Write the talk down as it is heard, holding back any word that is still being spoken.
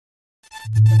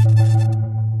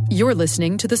You're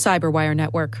listening to the Cyberwire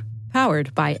Network,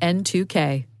 powered by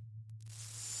N2K.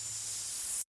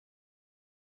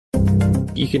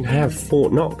 You can have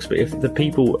Fort Knox, but if the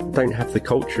people don't have the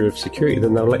culture of security,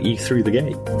 then they'll let you through the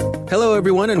gate. Hello,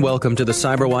 everyone, and welcome to the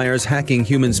CyberWire's Hacking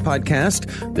Humans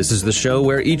podcast. This is the show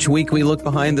where each week we look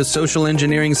behind the social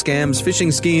engineering scams,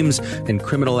 phishing schemes, and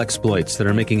criminal exploits that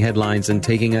are making headlines and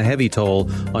taking a heavy toll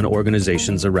on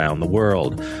organizations around the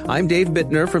world. I'm Dave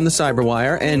Bittner from the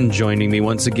CyberWire, and joining me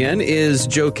once again is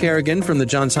Joe Kerrigan from the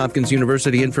Johns Hopkins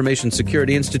University Information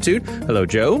Security Institute. Hello,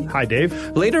 Joe. Hi, Dave.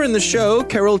 Later in the show,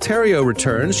 Carol Theriault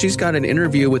returns. She's got an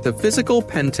interview with a physical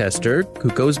pen tester who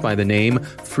goes by the name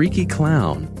Freaky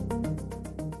Clown.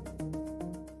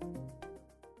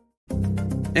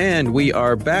 And we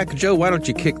are back. Joe, why don't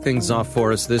you kick things off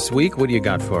for us this week? What do you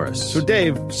got for us? So,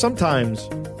 Dave, sometimes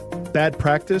bad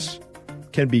practice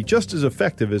can be just as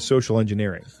effective as social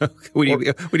engineering. What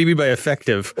do you mean by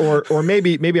effective? Or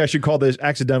maybe I should call this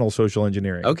accidental social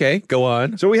engineering. Okay, go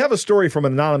on. So we have a story from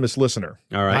an anonymous listener.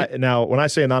 All right. Now, when I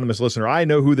say anonymous listener, I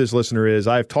know who this listener is.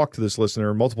 I've talked to this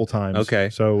listener multiple times. Okay.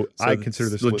 So I consider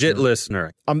this legit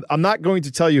listener. I'm not going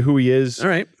to tell you who he is. All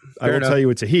right. I will tell you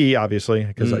it's a he, obviously,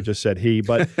 because I just said he,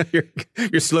 but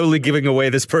you're slowly giving away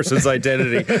this person's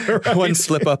identity, right? One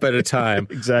slip up at a time.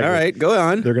 Exactly. All right, go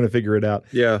on. They're going to figure it out.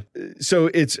 Yeah. So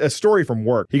it's a story from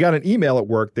work. He got an email at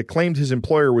work that claimed his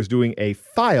employer was doing a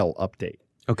file update.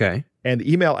 Okay. And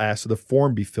the email asked that the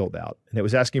form be filled out. And it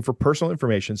was asking for personal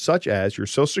information such as your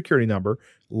social security number,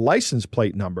 license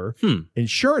plate number,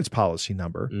 insurance policy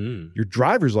number, your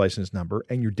driver's license number,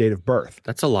 and your date of birth.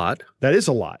 That's a lot. That is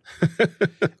a lot.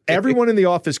 Everyone in the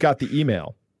office got the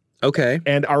email. Okay.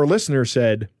 And our listener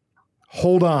said,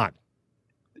 hold on.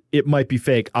 It might be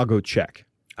fake. I'll go check.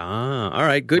 All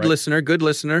right. Good listener. Good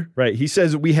listener. Right. He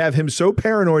says we have him so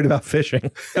paranoid about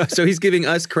phishing. So he's giving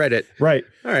us credit. Right.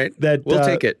 All right. That we'll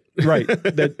take it. Right.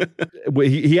 That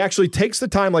he actually takes the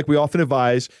time, like we often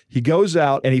advise. He goes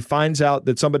out and he finds out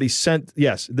that somebody sent,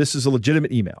 yes, this is a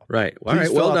legitimate email. Right. All Please right.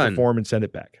 fill Well out done. the form and send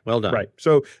it back. Well done. Right.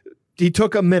 So he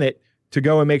took a minute to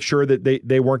go and make sure that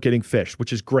they weren't getting phished,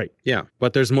 which is great. Yeah.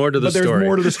 But there's more to the story. But there's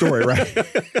more to the story,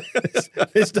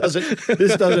 right? This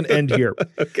doesn't end here.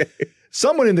 Okay.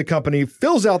 Someone in the company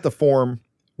fills out the form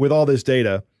with all this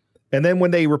data, and then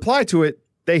when they reply to it,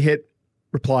 they hit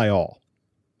reply all.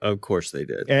 Of course they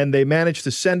did. And they managed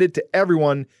to send it to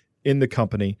everyone in the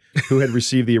company who had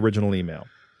received the original email.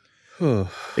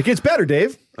 It gets better,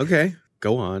 Dave. Okay.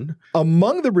 Go on.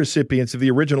 Among the recipients of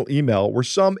the original email were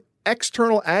some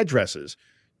external addresses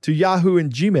to Yahoo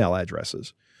and Gmail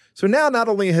addresses. So now not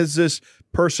only has this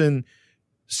person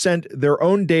sent their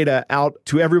own data out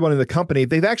to everyone in the company,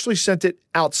 they've actually sent it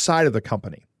outside of the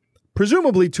company,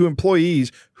 presumably to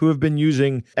employees who have been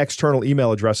using external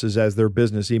email addresses as their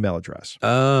business email address.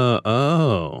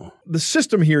 Oh. The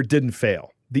system here didn't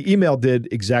fail. The email did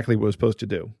exactly what it was supposed to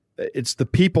do. It's the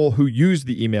people who used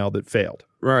the email that failed.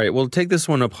 Right. Well, take this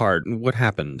one apart. What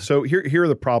happened? So here are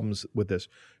the problems with this.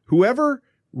 Whoever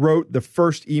wrote the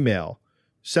first email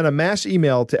sent a mass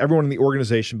email to everyone in the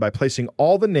organization by placing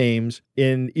all the names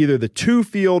in either the to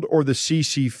field or the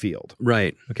CC field.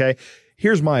 Right. Okay.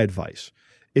 Here's my advice.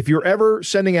 If you're ever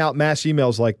sending out mass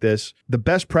emails like this, the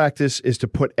best practice is to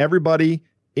put everybody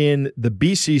in the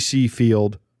BCC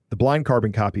field, the blind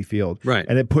carbon copy field, right,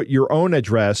 and then put your own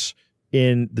address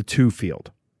in the to field.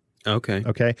 Okay.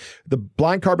 Okay. The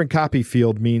blind carbon copy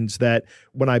field means that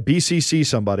when I BCC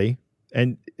somebody,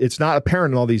 and it's not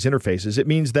apparent in all these interfaces, it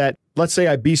means that, let's say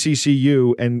I BCC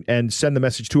you and send the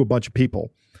message to a bunch of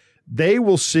people. They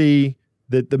will see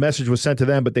that the message was sent to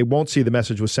them, but they won't see the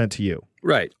message was sent to you.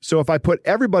 Right. So if I put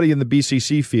everybody in the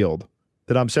BCC field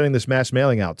that I'm sending this mass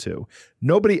mailing out to,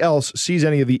 nobody else sees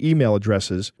any of the email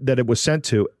addresses that it was sent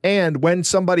to. And when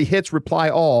somebody hits reply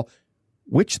all,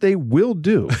 which they will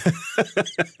do.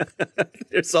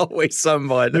 There's always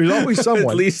someone. There's always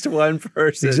someone. At least one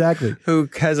person. Exactly. Who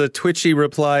has a twitchy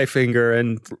reply finger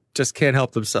and just can't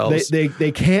help themselves.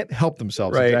 They can't help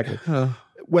themselves. Right. Exactly.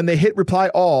 When they hit reply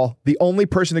all, the only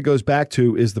person it goes back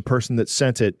to is the person that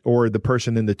sent it or the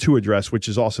person in the to address, which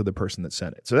is also the person that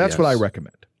sent it. So that's what I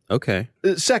recommend. Okay.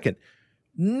 Second,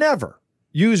 never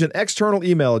use an external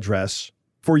email address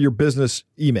for your business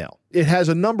email. It has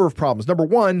a number of problems. Number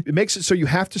one, it makes it so you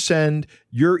have to send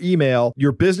your email,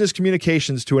 your business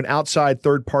communications to an outside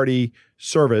third-party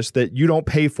service that you don't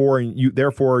pay for and you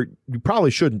therefore you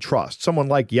probably shouldn't trust. Someone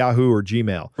like Yahoo or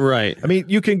Gmail. Right. I mean,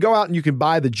 you can go out and you can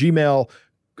buy the Gmail.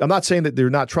 I'm not saying that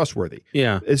they're not trustworthy.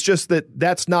 Yeah. It's just that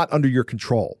that's not under your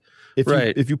control.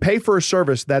 If you pay for a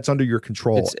service, that's under your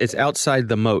control. It's outside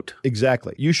the moat.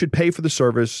 Exactly. You should pay for the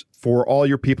service for all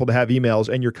your people to have emails,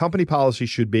 and your company policy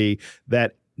should be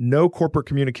that no corporate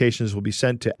communications will be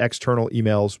sent to external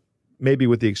emails, maybe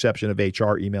with the exception of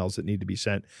HR emails that need to be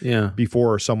sent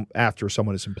before or after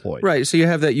someone is employed. Right. So you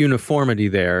have that uniformity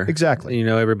there. Exactly. You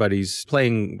know, everybody's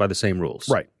playing by the same rules.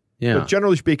 Right. Yeah. But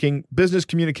generally speaking, business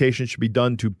communication should be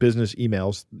done to business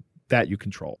emails that you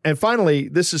control. And finally,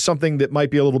 this is something that might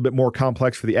be a little bit more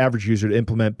complex for the average user to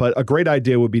implement, but a great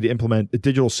idea would be to implement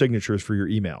digital signatures for your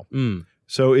email.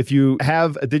 So if you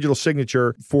have a digital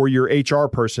signature for your HR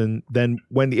person, then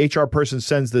when the HR person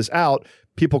sends this out,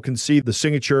 people can see the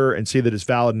signature and see that it's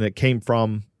valid and it came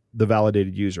from the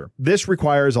validated user. This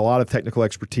requires a lot of technical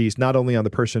expertise, not only on the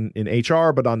person in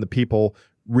HR, but on the people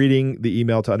reading the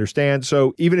email to understand.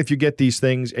 So even if you get these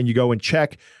things and you go and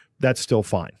check, that's still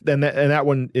fine. And that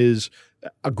one is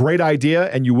a great idea,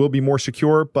 and you will be more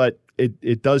secure, but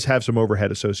it does have some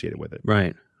overhead associated with it.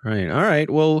 Right. Right. All right.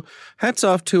 Well, hats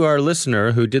off to our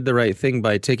listener who did the right thing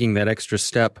by taking that extra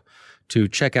step to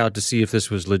check out to see if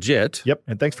this was legit. Yep.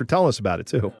 And thanks for telling us about it,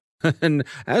 too. And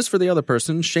as for the other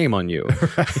person, shame on you.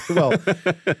 Well,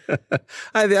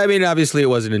 I mean, obviously it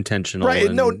wasn't intentional. Right.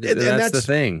 And no, and that's the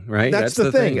thing, right? That's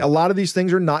the thing. A lot of these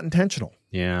things are not intentional.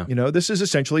 Yeah. You know, this is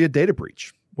essentially a data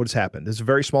breach. What has happened? It's a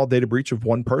very small data breach of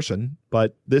one person,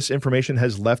 but this information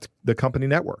has left the company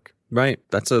network. Right.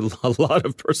 That's a lot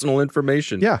of personal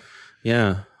information. Yeah.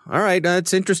 Yeah. All right.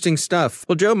 That's interesting stuff.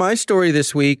 Well, Joe, my story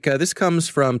this week, this comes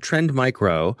from Trend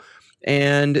Micro,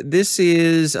 and this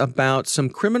is about some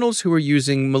criminals who are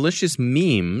using malicious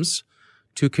memes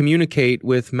to communicate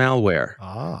with malware.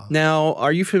 Now,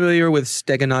 are you familiar with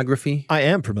steganography? I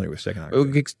am familiar with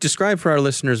steganography. Describe for our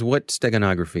listeners what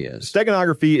steganography is.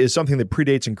 Steganography is something that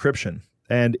predates encryption,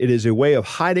 and it is a way of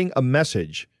hiding a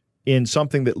message in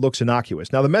something that looks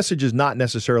innocuous. Now, the message is not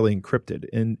necessarily encrypted.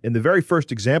 In the very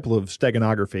first example of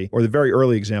steganography, or the very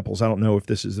early examples, I don't know if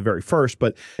this is the very first,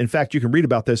 but in fact, you can read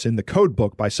about this in The Code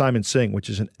Book by Simon Singh, which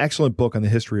is an excellent book on the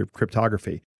history of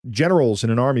cryptography. Generals in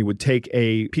an army would take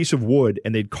a piece of wood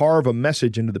and they'd carve a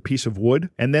message into the piece of wood,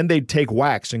 and then they'd take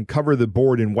wax and cover the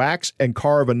board in wax and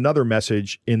carve another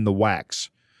message in the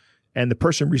wax. And the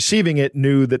person receiving it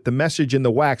knew that the message in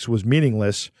the wax was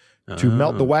meaningless to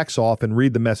melt the wax off and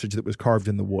read the message that was carved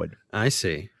in the wood. I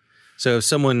see. So if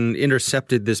someone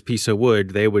intercepted this piece of wood,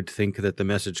 they would think that the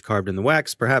message carved in the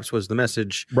wax perhaps was the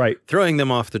message throwing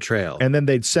them off the trail. And then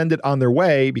they'd send it on their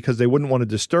way because they wouldn't want to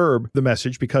disturb the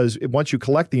message, because once you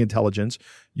collect the intelligence,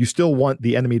 you still want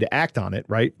the enemy to act on it,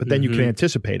 right? But then you can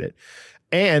anticipate it.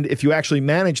 And if you actually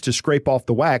managed to scrape off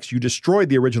the wax, you destroyed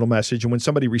the original message. And when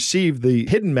somebody received the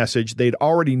hidden message, they'd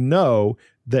already know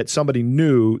that somebody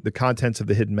knew the contents of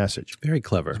the hidden message. Very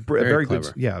clever. Very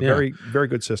clever. Good. Yeah, very, very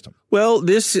good system. Well,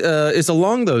 this is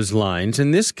along those lines.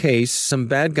 In this case, some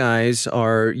bad guys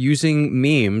are using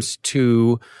memes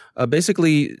to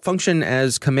basically function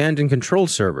as command and control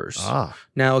servers.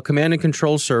 Now, a command and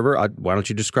control server, why don't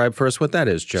you describe for us what that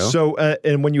is, Joe? So,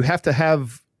 and when you have to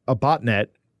have a botnet,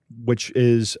 which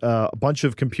is a bunch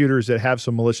of computers that have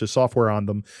some malicious software on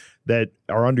them that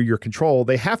are under your control,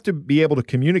 they have to be able to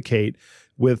communicate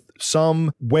with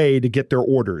some way to get their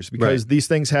orders, because these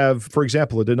things have, for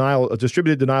example, a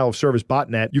distributed denial of service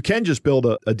botnet. You can just build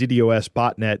a DDoS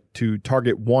botnet to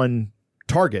target one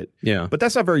target, but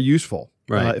that's not very useful.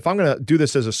 If I'm going to do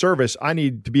this as a service, I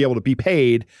need to be able to be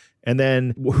paid, and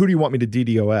then who do you want me to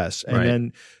DDoS? And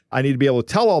then I need to be able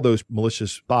to tell all those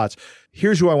malicious bots,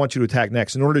 here's who I want you to attack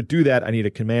next. In order to do that, I need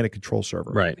a command and control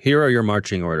server. Right. Here are your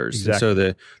marching orders. Exactly.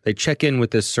 So they check in with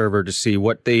this server to see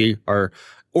what they are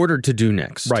ordered to do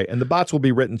next. Right. And the bots will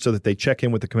be written so that they check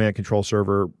in with the command and control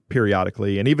server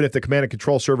periodically. And even if the command and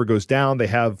control server goes down, they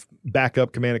have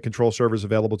backup command and control servers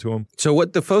available to them. So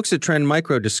what the folks at Trend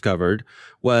Micro discovered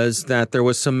was that there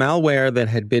was some malware that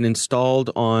had been installed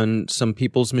on some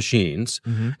people's machines,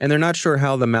 and they're not sure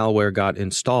how the malware got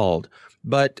installed.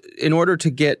 But in order to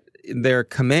get their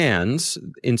commands,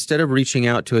 instead of reaching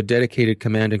out to a dedicated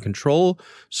command and control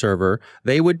server,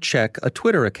 they would check a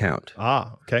Twitter account.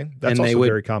 Okay. That's also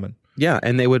very common. Yeah,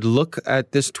 and they would look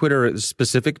at this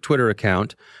specific Twitter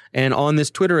account, and on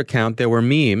this Twitter account there were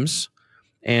memes,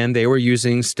 and they were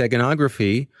using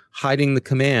steganography, hiding the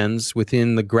commands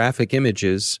within the graphic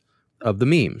images of the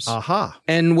memes.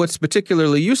 And what's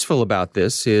particularly useful about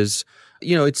this is,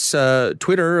 it's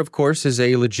Twitter, of course, is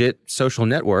a legit social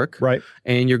network. Right.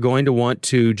 And you're going to want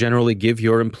to generally give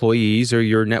your employees or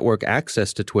your network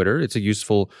access to Twitter. It's a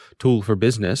useful tool for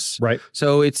business. Right.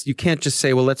 So you can't just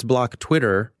say, well, let's block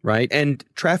Twitter, right? And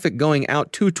traffic going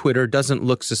out to Twitter doesn't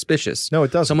look suspicious. No,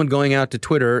 it doesn't. Someone going out to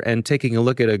Twitter and taking a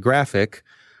look at a graphic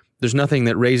There's nothing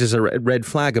that raises a red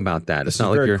flag about that. This It's not is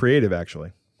like very you're creative,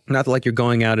 actually. not like you're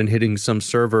going out and hitting some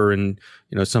server in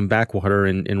some backwater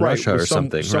in Russia with or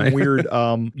something. Some right? weird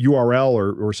URL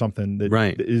or something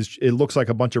that is. It looks like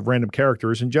a bunch of random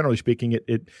characters, and generally speaking,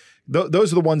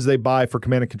 those are the ones they buy for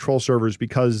command and control servers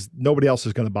because nobody else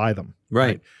is going to buy them.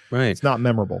 Right. It's not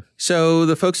memorable. So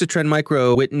the folks at Trend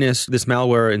Micro witnessed this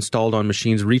malware installed on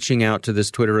machines, reaching out to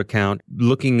this Twitter account,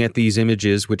 looking at these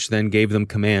images, which then gave them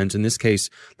commands. In this case,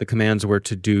 the commands were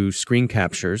to do screen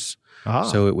captures.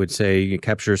 So it would say,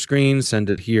 capture a screen,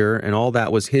 send it here, and all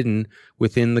that was hidden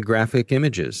within the graphic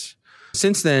images.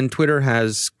 Since then, Twitter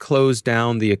has closed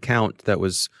down the account that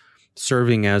was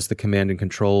serving as the command and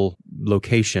control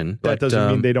location. That doesn't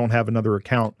mean they don't have another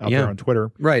account out there on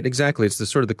Twitter. Right, exactly. It's the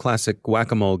sort of the classic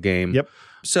whack-a-mole game. Yep.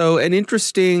 So an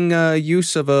interesting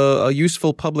use of a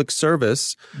useful public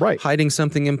service, hiding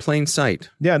something in plain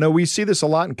sight. Yeah, no, we see this a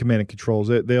lot in command and controls.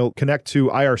 They'll connect to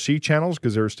IRC channels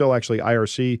because there's still actually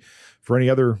IRC for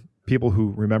any other people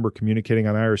who remember communicating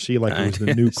on IRC like it was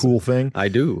the new cool thing. I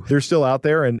do. They're still out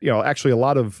there. And, actually a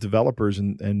lot of developers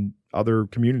and other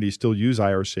communities still use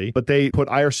IRC, but they put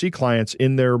IRC clients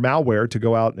in their malware to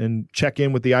go out and check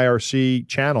in with the IRC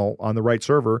channel on the right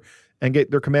server and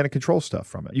get their command and control stuff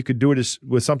from it. You could do it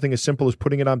with something as simple as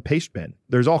putting it on Pastebin.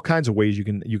 There's all kinds of ways you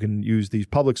can use these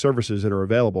public services that are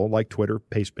available, like Twitter,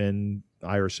 Pastebin,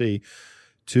 IRC,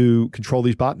 to control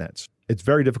these botnets. It's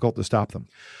very difficult to stop them.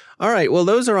 All right. Well,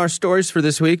 those are our stories for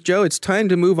this week. Joe, it's time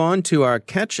to move on to our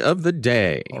catch of the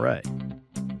day. All right.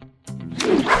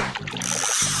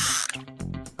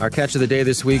 Our catch of the day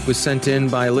this week was sent in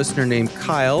by a listener named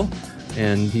Kyle,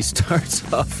 and he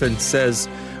starts off and says,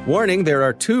 warning, there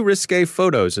are 2 risque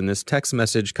photos in this text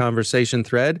message conversation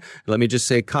thread. Let me just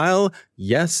say, Kyle,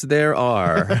 yes, there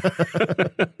are.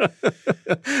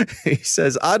 He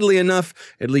says, oddly enough,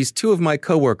 at least 2 of my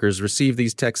coworkers received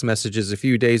these text messages a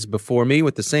few days before me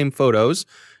with the same photos.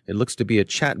 It looks to be a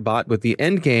chat bot with the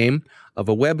end game of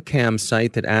a webcam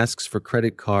site that asks for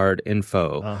credit card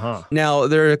info. Now,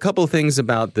 there are a couple of things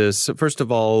about this. First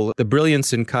of all, the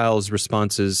brilliance in Kyle's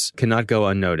responses cannot go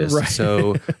unnoticed. Right.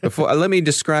 So let me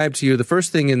describe to you, the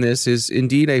first thing in this is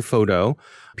indeed a photo.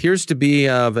 Appears to be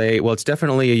it's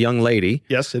definitely a young lady.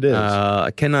 Yes, it is.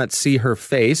 I cannot see her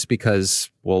face because,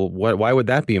 why would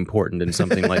that be important in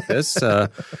something like this?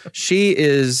 She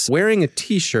is wearing a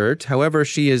T-shirt. However,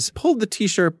 she has pulled the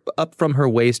T-shirt up from her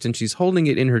waist and she's holding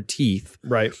it in her teeth.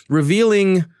 Right.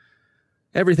 Revealing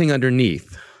everything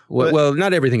underneath. Well,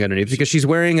 not everything underneath because she's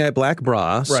wearing a black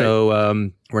bra. Right.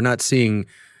 So we're not seeing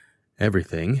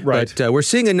everything. Right. But we're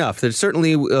seeing enough that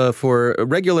certainly for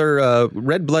regular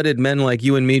red-blooded men like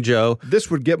you and me, Joe.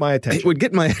 This would get my attention. It would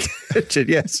get my attention,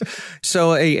 yes.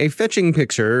 So a fetching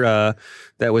picture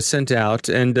that was sent out.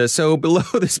 And so below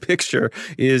this picture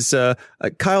is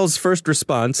Kyle's first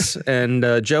response. And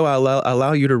Joe, I'll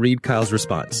allow you to read Kyle's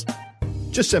response.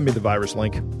 Just send me the virus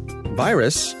link.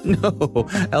 Virus? No.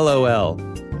 LOL.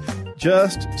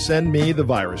 Just send me the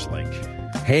virus link.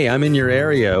 Hey, I'm in your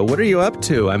area. What are you up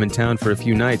to? I'm in town for a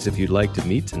few nights if you'd like to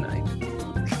meet tonight.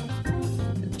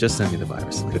 Just send me the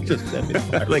virus link. Just send me the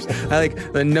virus I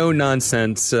like the no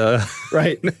nonsense.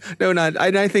 Right.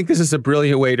 I think this is a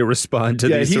brilliant way to respond to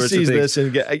these sorts of things. Yeah, he sees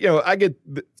this and I get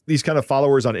these kind of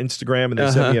followers on Instagram and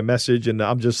they send me a message and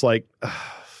I'm just like,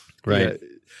 right. Yeah,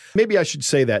 maybe I should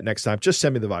say that next time. Just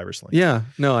send me the virus link. Yeah.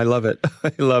 No, I love it.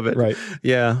 I love it. Right.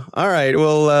 Yeah. All right.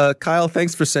 Well, Kyle,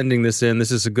 thanks for sending this in.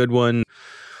 This is a good one.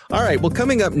 All right. Well,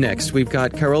 coming up next, we've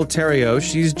got Carole Theriault.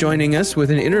 She's joining us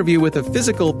with an interview with a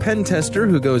physical pen tester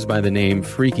who goes by the name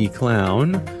Freaky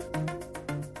Clown.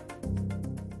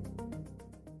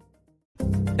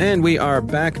 And we are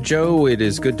back, Joe. It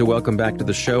is good to welcome back to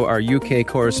the show our UK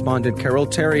correspondent, Carole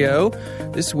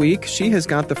Theriault. This week, she has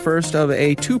got the first of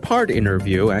a 2-part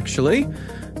interview, actually.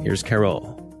 Here's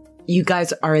Carole. You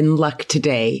guys are in luck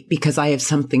today because I have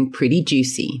something pretty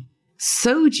juicy.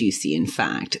 So juicy, in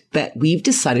fact, that we've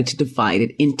decided to divide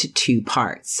it into 2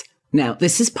 parts. Now,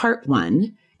 this is part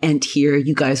 1, and here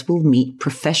you guys will meet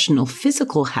professional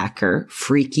physical hacker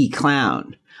Freaky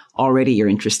Clown. Already you're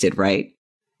interested, right?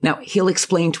 Now, he'll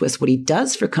explain to us what he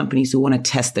does for companies who want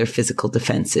to test their physical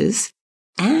defenses,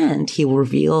 and he will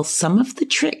reveal some of the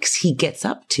tricks he gets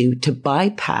up to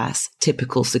bypass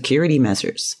typical security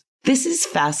measures. This is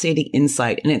fascinating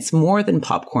insight, and it's more than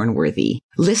popcorn worthy.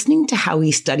 Listening to how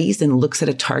he studies and looks at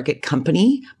a target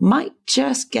company might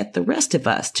just get the rest of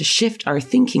us to shift our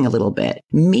thinking a little bit.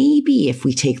 Maybe if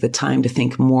we take the time to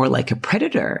think more like a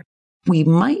predator, we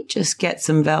might just get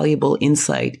some valuable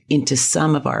insight into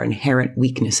some of our inherent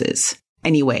weaknesses.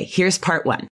 Anyway, here's part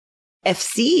 1.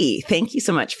 FC, thank you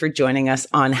so much for joining us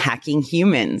on Hacking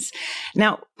Humans.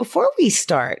 Now, before we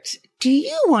start, do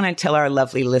you want to tell our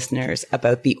lovely listeners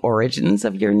about the origins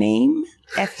of your name,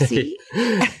 FC?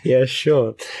 Yeah,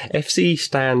 sure. FC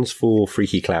stands for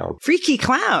Freaky Clown. Freaky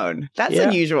Clown. That's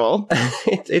unusual.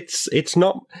 It's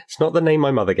not the name my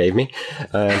mother gave me.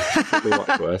 Probably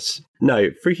much worse. No,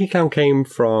 Freaky Clown came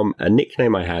from a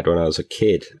nickname I had when I was a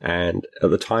kid. And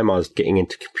at the time I was getting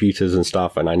into computers and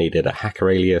stuff and I needed a hacker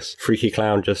alias. Freaky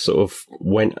Clown just sort of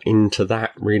went into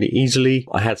that really easily.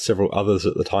 I had several others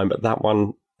at the time, but that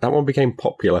one became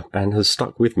popular and has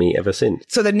stuck with me ever since.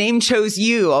 So the name chose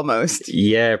you almost.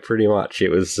 Yeah, pretty much. It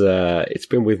was, it's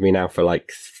been with me now for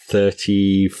like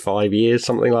 35 years,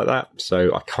 something like that.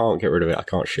 So I can't get rid of it. I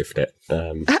can't shift it.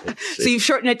 So you've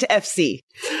shortened it to FC.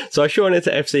 So I shortened it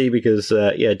to FC because,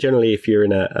 generally if you're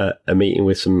in a meeting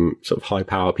with some sort of high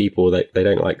power people, they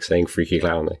don't like saying Freaky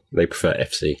Clown. They prefer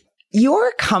FC.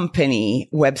 Your company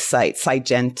website,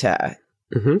 Sygenta,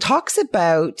 talks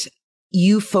about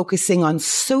you focusing on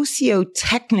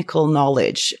socio-technical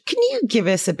knowledge. Can you give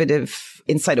us a bit of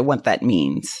insight of what that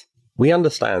means? We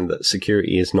understand that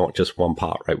security is not just one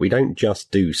part, right? We don't just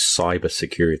do cyber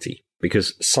security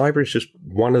because cyber is just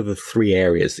one of the three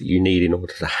areas that you need in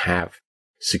order to have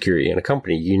security in a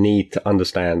company. You need to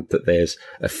understand that there's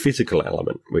a physical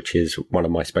element, which is one of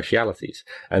my specialities.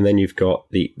 And then you've got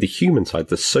the human side,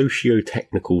 the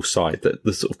socio-technical side,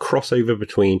 the sort of crossover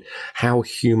between how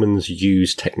humans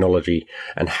use technology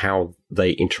and how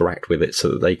they interact with it so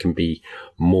that they can be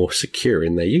more secure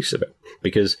in their use of it.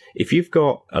 Because if you've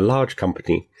got a large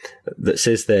company that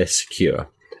says they're secure,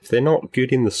 if they're not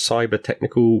good in the cyber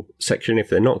technical section,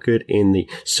 if they're not good in the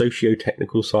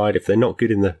socio-technical side, if they're not good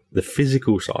in the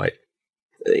physical side,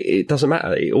 it doesn't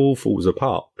matter. It all falls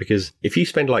apart. Because if you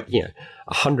spend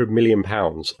 £100 million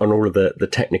on all of the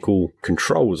technical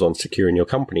controls on securing your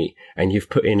company, and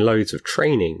you've put in loads of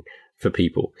training for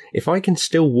people, if I can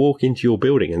still walk into your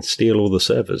building and steal all the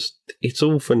servers, it's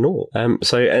all for naught.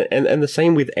 So the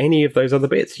same with any of those other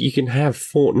bits. You can have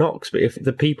Fort Knox, but if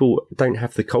the people don't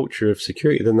have the culture of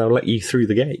security, then they'll let you through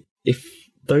the gate. If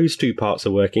those two parts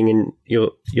are working and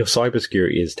your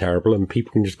cybersecurity is terrible and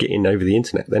people can just get in over the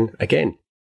internet, then again,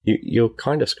 you're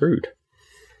kind of screwed.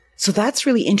 So that's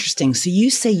really interesting. So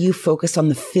you say you focus on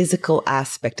the physical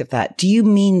aspect of that. Do you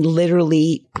mean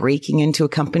literally breaking into a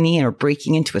company or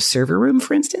breaking into a server room,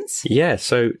 for instance? Yeah.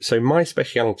 So my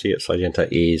specialty at Sygenta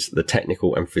is the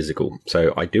technical and physical.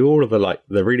 So I do all of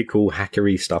the really cool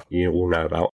hackery stuff you all know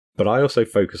about. But I also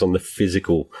focus on the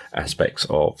physical aspects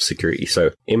of security.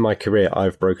 So in my career,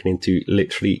 I've broken into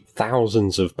literally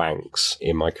thousands of banks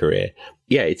in my career.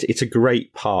 Yeah, it's a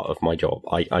great part of my job.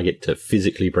 I get to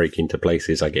physically break into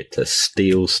places. I get to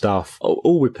steal stuff,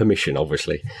 all with permission,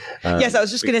 obviously. Yes, I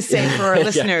was just going to say for our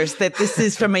listeners that this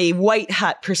is from a white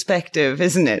hat perspective,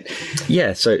 isn't it?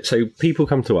 Yeah, so people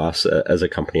come to us as a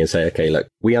company and say, okay, look,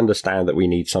 we understand that we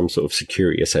need some sort of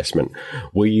security assessment.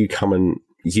 Will you come and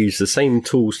use the same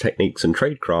tools, techniques and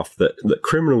tradecraft that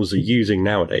criminals are using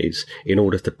nowadays in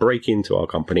order to break into our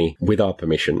company with our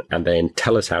permission and then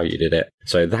tell us how you did it?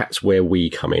 So that's where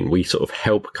we come in. We sort of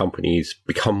help companies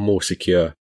become more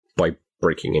secure by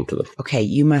breaking into them. Okay,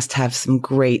 you must have some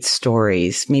great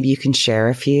stories. Maybe you can share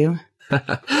a few.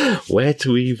 Where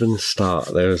to even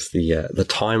start? There was the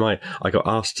time I got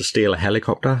asked to steal a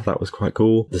helicopter. That was quite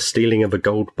cool. The stealing of a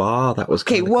gold bar. That was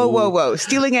okay. Whoa.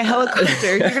 Stealing a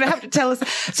helicopter. You're going to have to tell us.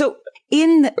 So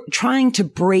in trying to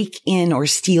break in or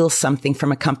steal something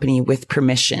from a company with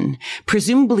permission,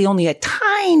 presumably only a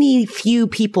tiny few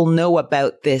people know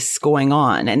about this going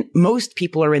on, and most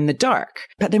people are in the dark.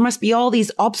 But there must be all these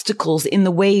obstacles in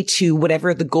the way to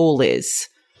whatever the goal is.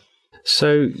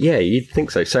 So, yeah, you'd think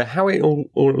so. So how it all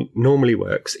normally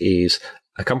works is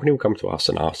a company will come to us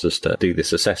and ask us to do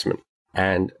this assessment.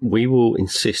 And we will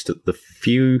insist that the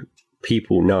few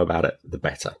people know about it, the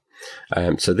better.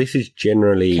 So this is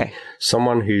generally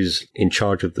someone who's in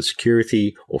charge of the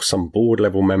security or some board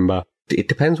level member. It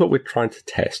depends what we're trying to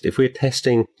test. If we're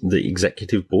testing the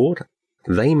executive board,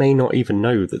 they may not even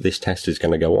know that this test is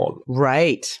going to go on.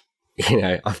 Right.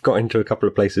 I've got into a couple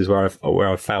of places where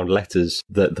I've found letters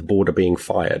that the board are being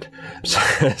fired.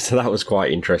 So that was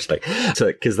quite interesting. So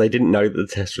because they didn't know that the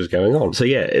test was going on. So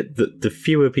yeah, the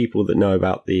fewer people that know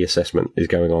about the assessment is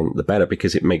going on, the better,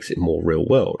 because it makes it more real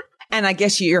world. And I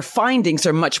guess your findings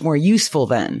are much more useful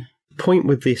then. Point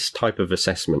with this type of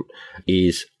assessment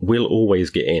is we'll always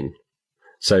get in.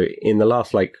 So in the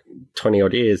last 20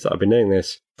 odd years that I've been doing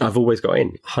this, I've always got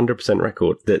in 100%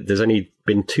 record. There's only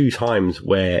been 2 times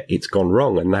where it's gone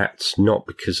wrong. And that's not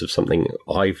because of something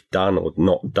I've done or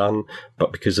not done,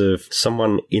 but because of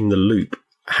someone in the loop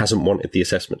hasn't wanted the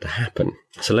assessment to happen.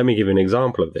 So let me give you an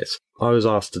example of this. I was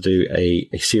asked to do a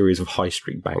series of high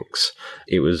street banks.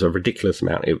 It was a ridiculous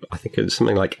amount. I think it was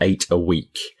something like 8 a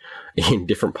week in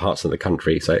different parts of the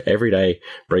country. So every day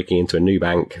breaking into a new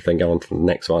bank, then go on to the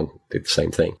next one, did the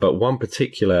same thing. But one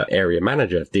particular area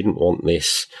manager didn't want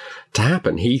this to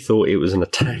happen. He thought it was an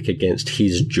attack against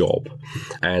his job.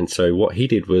 And so what he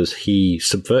did was he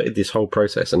subverted this whole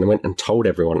process and went and told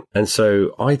everyone. And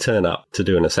so I turn up to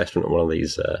do an assessment at one of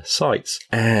these sites,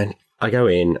 and I go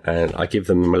in and I give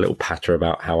them a little patter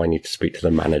about how I need to speak to the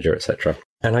manager, etc.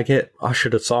 And I get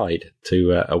ushered aside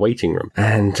to a waiting room.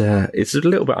 And it's a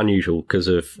little bit unusual because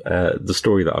of the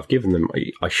story that I've given them.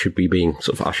 I should be being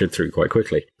sort of ushered through quite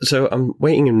quickly. So I'm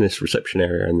waiting in this reception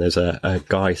area, and there's a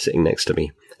guy sitting next to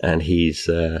me. And he's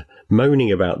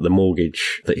moaning about the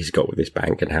mortgage that he's got with this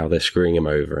bank and how they're screwing him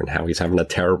over and how he's having a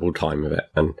terrible time of it.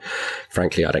 And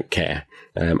frankly, I don't care.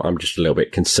 I'm just a little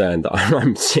bit concerned that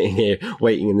I'm sitting here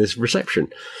waiting in this reception.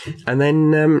 And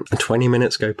then 20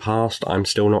 minutes go past. I'm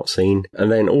still not seen.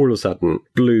 And then all of a sudden,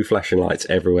 blue flashing lights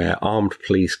everywhere. Armed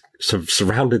police sort of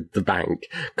surrounded the bank,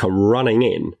 come running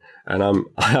in. And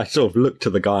I sort of look to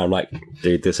the guy. I'm like,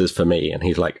 dude, this is for me. And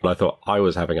he's like, I thought I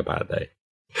was having a bad day.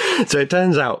 So it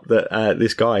turns out that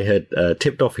this guy had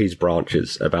tipped off his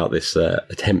branches about this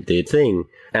attempted thing,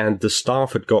 and the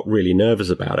staff had got really nervous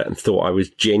about it and thought I was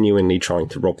genuinely trying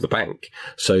to rob the bank.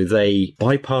 So they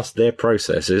bypassed their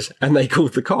processes and they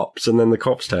called the cops, and then the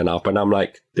cops turn up, and I'm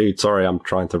like, dude, sorry, I'm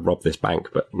trying to rob this bank,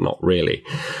 but not really.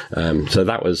 So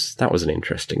that was an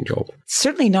interesting job.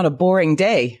 Certainly not a boring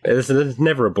day. There's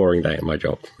never a boring day in my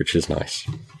job, which is nice.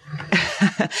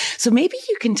 So maybe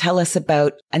you can tell us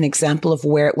about an example of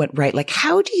where it went right. Like,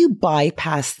 how do you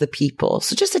bypass the people?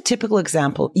 So just a typical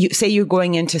example. You say you're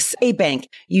going into a bank,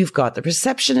 you've got the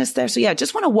receptionist there. So yeah,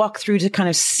 just want to walk through to kind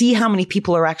of see how many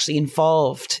people are actually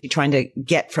involved trying to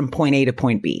get from point A to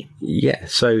point B. Yeah.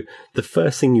 So the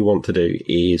first thing you want to do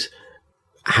is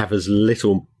have as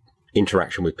little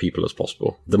interaction with people as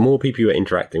possible. The more people you're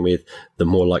interacting with, the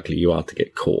more likely you are to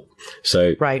get caught.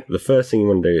 So right. The first thing you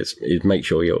want to do is make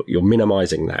sure you're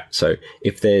minimizing that. So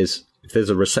if there's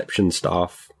a reception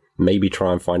staff, maybe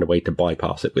try and find a way to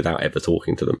bypass it without ever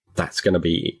talking to them. That's going to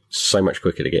be so much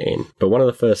quicker to get in. But one of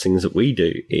the first things that we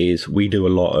do is we do a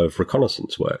lot of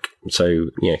reconnaissance work.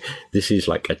 So, this is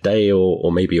like a day or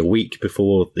maybe a week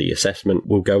before the assessment.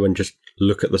 We'll go and just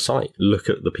look at the site, look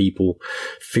at the people,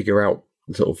 figure out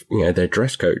sort of, their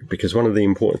dress code, because one of the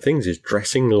important things is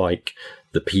dressing like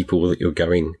the people that you're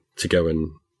going to go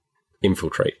and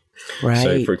infiltrate. Right.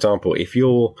 So, for example, if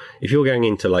you're going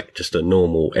into like just a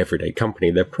normal everyday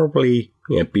company, they're probably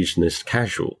business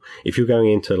casual. If you're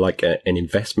going into like an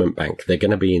investment bank, they're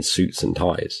going to be in suits and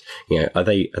ties. Are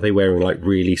they wearing like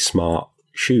really smart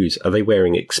shoes? Are they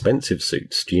wearing expensive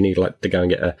suits? Do you need like to go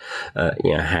and get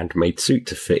a handmade suit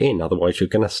to fit in? Otherwise, you're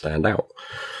going to stand out.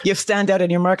 You stand out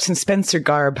in your Marks and Spencer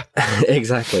garb.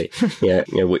 Exactly. I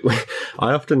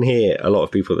often hear a lot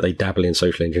of people that they dabble in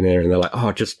social engineering. They're like,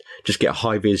 oh, just get a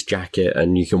high vis jacket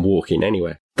and you can walk in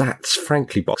anywhere. That's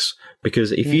frankly box,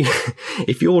 because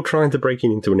if you're trying to break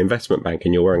into an investment bank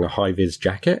and you're wearing a high vis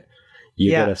jacket,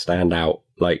 you're going to stand out.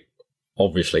 Like,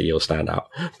 obviously you'll stand out,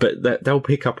 but they'll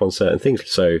pick up on certain things.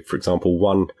 So, for example,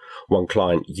 one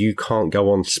client, you can't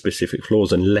go on specific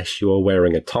floors unless you are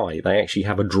wearing a tie. They actually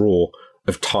have a drawer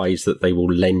of ties that they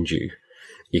will lend you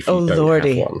if you don't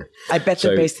Lordy. have one. I bet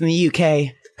they're based in the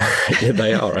UK. Yeah,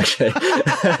 they are actually.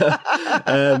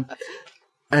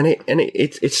 And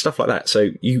it's stuff like that. So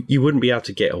you wouldn't be able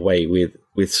to get away with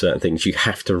certain things. You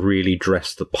have to really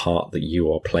dress the part that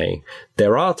you are playing.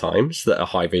 There are times that a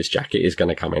high-vis jacket is going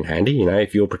to come in handy.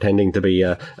 If you're pretending to be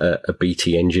a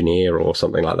BT engineer or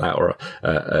something like that, or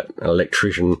an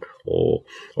electrician or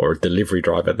a delivery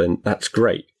driver, then that's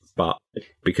great. But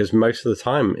because most of the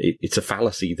time it's a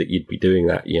fallacy that you'd be doing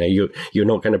that. You're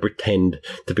not going to pretend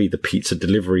to be the pizza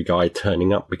delivery guy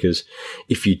turning up, because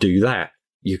if you do that,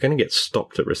 you're going to get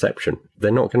stopped at reception.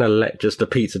 They're not going to let just a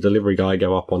pizza delivery guy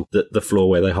go up on the floor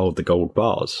where they hold the gold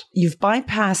bars. You've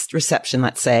bypassed reception,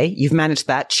 let's say. You've managed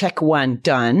that. Check one,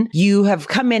 done. You have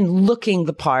come in looking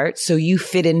the part, so you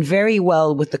fit in very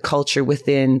well with the culture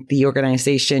within the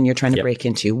organization you're trying to break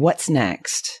into. What's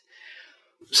next?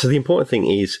 So the important thing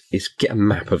is get a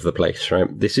map of the place, right?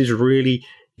 This is really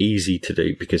easy to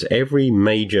do because every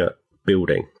major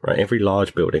building, right? Every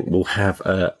large building will have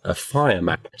a fire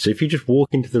map. So if you just walk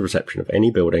into the reception of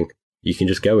any building, You can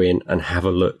just go in and have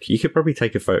a look. You could probably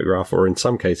take a photograph, or in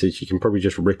some cases, you can probably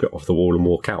just rip it off the wall and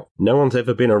walk out. No one's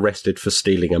ever been arrested for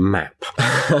stealing a map.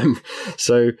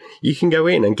 So you can go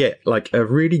in and get like a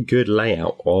really good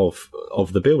layout of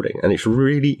the building. And it's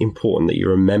really important that you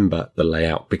remember the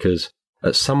layout, because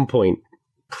at some point,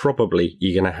 probably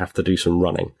you're going to have to do some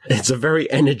running. It's a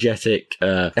very energetic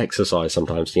exercise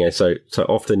sometimes, so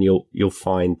often you'll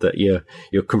find that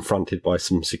you're confronted by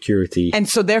some security. And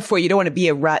so therefore you don't want to be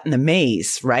a rat in the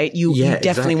maze, right? You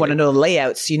definitely want to know the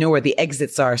layouts, so you know where the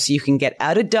exits are, so you can get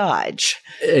out of Dodge.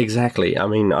 Exactly. I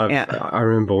mean, I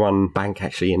remember one bank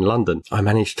actually in London, I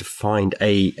managed to find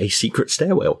a secret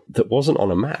stairwell that wasn't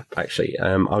on a map, actually.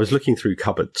 I was looking through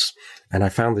cupboards, and I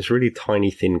found this really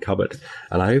tiny, thin cupboard,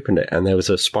 and I opened it, and there was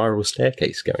a spiral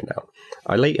staircase going down.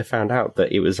 I later found out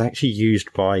that it was actually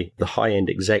used by the high-end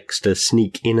execs to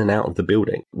sneak in and out of the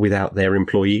building without their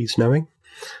employees knowing.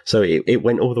 So it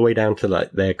went all the way down to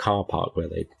like their car park where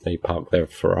they park their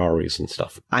Ferraris and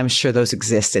stuff. I'm sure those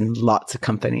exist in lots of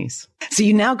companies. So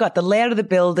you now got the layout of the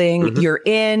building, you're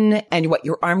in, and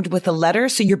you're armed with a letter.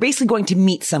 So you're basically going to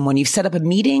meet someone. You've set up a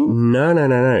meeting?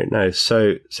 No.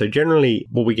 So generally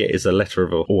what we get is a letter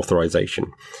of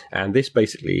authorization. And this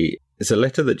basically is a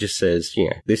letter that just says,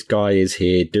 this guy is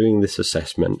here doing this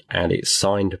assessment, and it's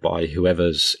signed by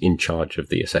whoever's in charge of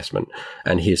the assessment.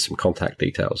 And here's some contact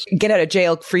details. Get out of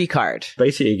jail free card.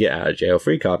 Basically, get out of jail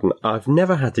free card. And I've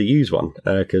never had to use one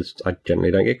because I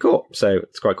generally don't get caught. So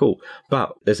it's quite cool.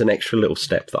 But there's an extra little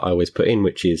step that I always put in,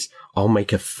 which is I'll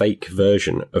make a fake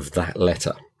version of that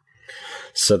letter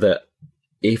so that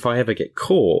if I ever get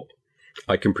caught,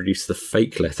 I can produce the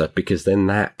fake letter, because then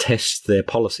that tests their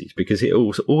policies, because it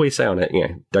will always say on it,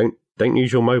 don't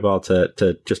use your mobile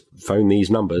to just phone these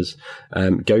numbers.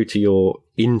 Go to your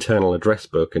internal address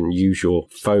book and use your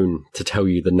phone to tell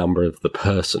you the number of the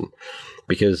person.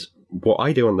 Because what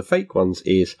I do on the fake ones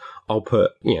is I'll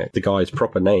put, the guy's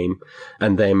proper name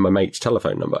and then my mate's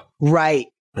telephone number. Right.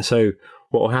 So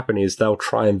what will happen is they'll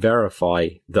try and verify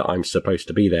that I'm supposed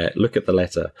to be there, look at the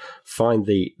letter, find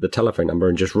the telephone number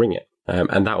and just ring it.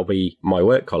 And that will be my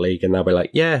work colleague, and they'll be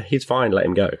like, yeah, he's fine, let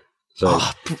him go. So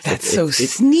that's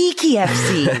sneaky,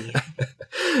 FC.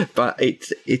 But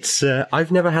it's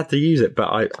I've never had to use it,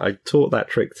 but I taught that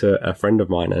trick to a friend of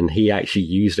mine, and he actually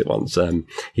used it once.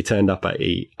 He turned up at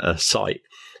a site,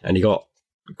 and he got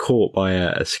caught by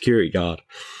a security guard.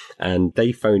 And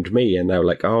they phoned me, and they were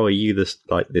like, "Oh, are you this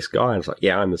guy?" And I was like,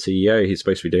 "Yeah, I'm the CEO. He's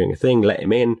supposed to be doing a thing. Let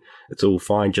him in. It's all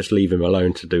fine. Just leave him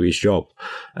alone to do his job."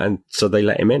 And so they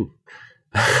let him in.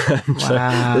 So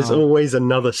there's always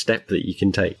another step that you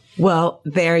can take. Well,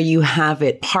 there you have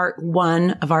it. Part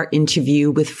 1 of our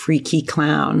interview with Freaky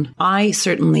Clown. I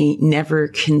certainly never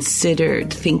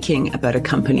considered thinking about a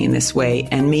company in this way.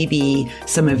 And maybe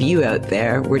some of you out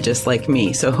there were just like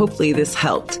me. So hopefully this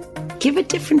helped give a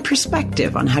different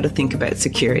perspective on how to think about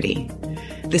security.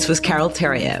 This was Carol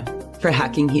Theriault for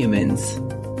Hacking Humans.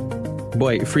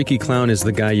 Boy, Freaky Clown is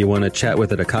the guy you want to chat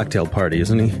with at a cocktail party,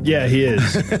 isn't he? Yeah, he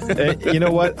is. You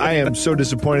know what? I am so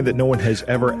disappointed that no one has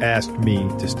ever asked me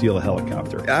to steal a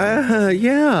helicopter.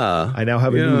 Yeah. I now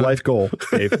have a new life goal,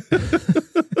 Dave.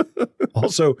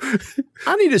 Also,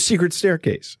 I need a secret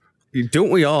staircase. Don't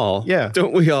we all? Yeah.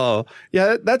 Don't we all?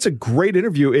 Yeah, that's a great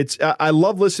interview. I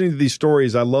love listening to these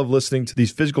stories. I love listening to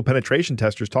these physical penetration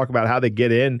testers talk about how they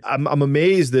get in. I'm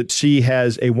amazed that she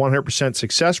has a 100%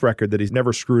 success record, that he's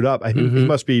never screwed up. I mean, he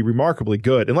must be remarkably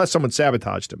good, unless someone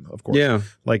sabotaged him, of course. Yeah.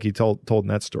 Like he told in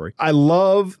that story. I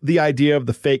love the idea of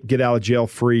the fake get out of jail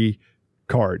free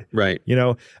card. Right.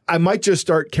 I might just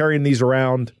start carrying these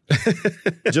around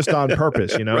just on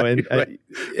purpose, and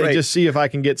just see if I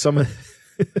can get some.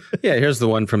 Yeah, here's the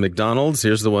one from McDonald's.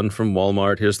 Here's the one from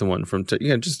Walmart. Here's the one from,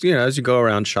 as you go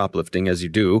around shoplifting, as you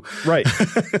do. Right.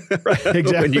 Exactly.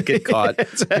 When you get caught,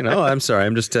 I'm sorry,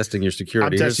 I'm just testing your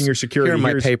security. I'm testing your security. Here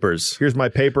are my papers. Here's my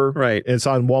paper. Right. It's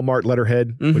on Walmart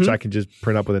letterhead, which I can just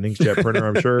print up with an inkjet printer,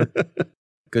 I'm sure.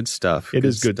 Good stuff. It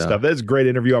is good stuff. That's a great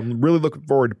interview. I'm really looking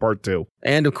forward to part 2.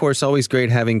 And, of course, always great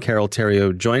having Carol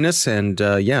Theriault join us. And,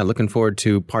 looking forward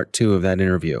to part 2 of that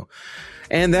interview.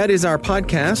 And that is our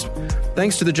podcast.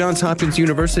 Thanks to the Johns Hopkins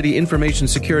University Information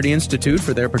Security Institute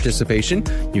for their participation.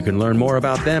 You can learn more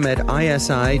about them at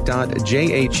isi.jhu.edu.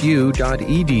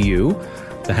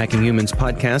 The Hacking Humans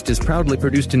podcast is proudly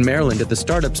produced in Maryland at the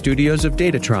startup studios of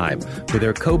Data Tribe, where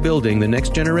they're co-building the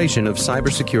next generation of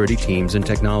cybersecurity teams and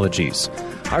technologies.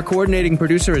 Our coordinating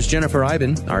producer is Jennifer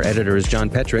Ivan. Our editor is John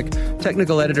Petrick.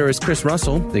 Technical editor is Chris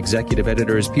Russell. Executive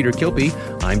editor is Peter Kilpie.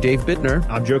 I'm Dave Bittner.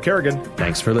 I'm Joe Kerrigan.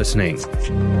 Thanks for listening.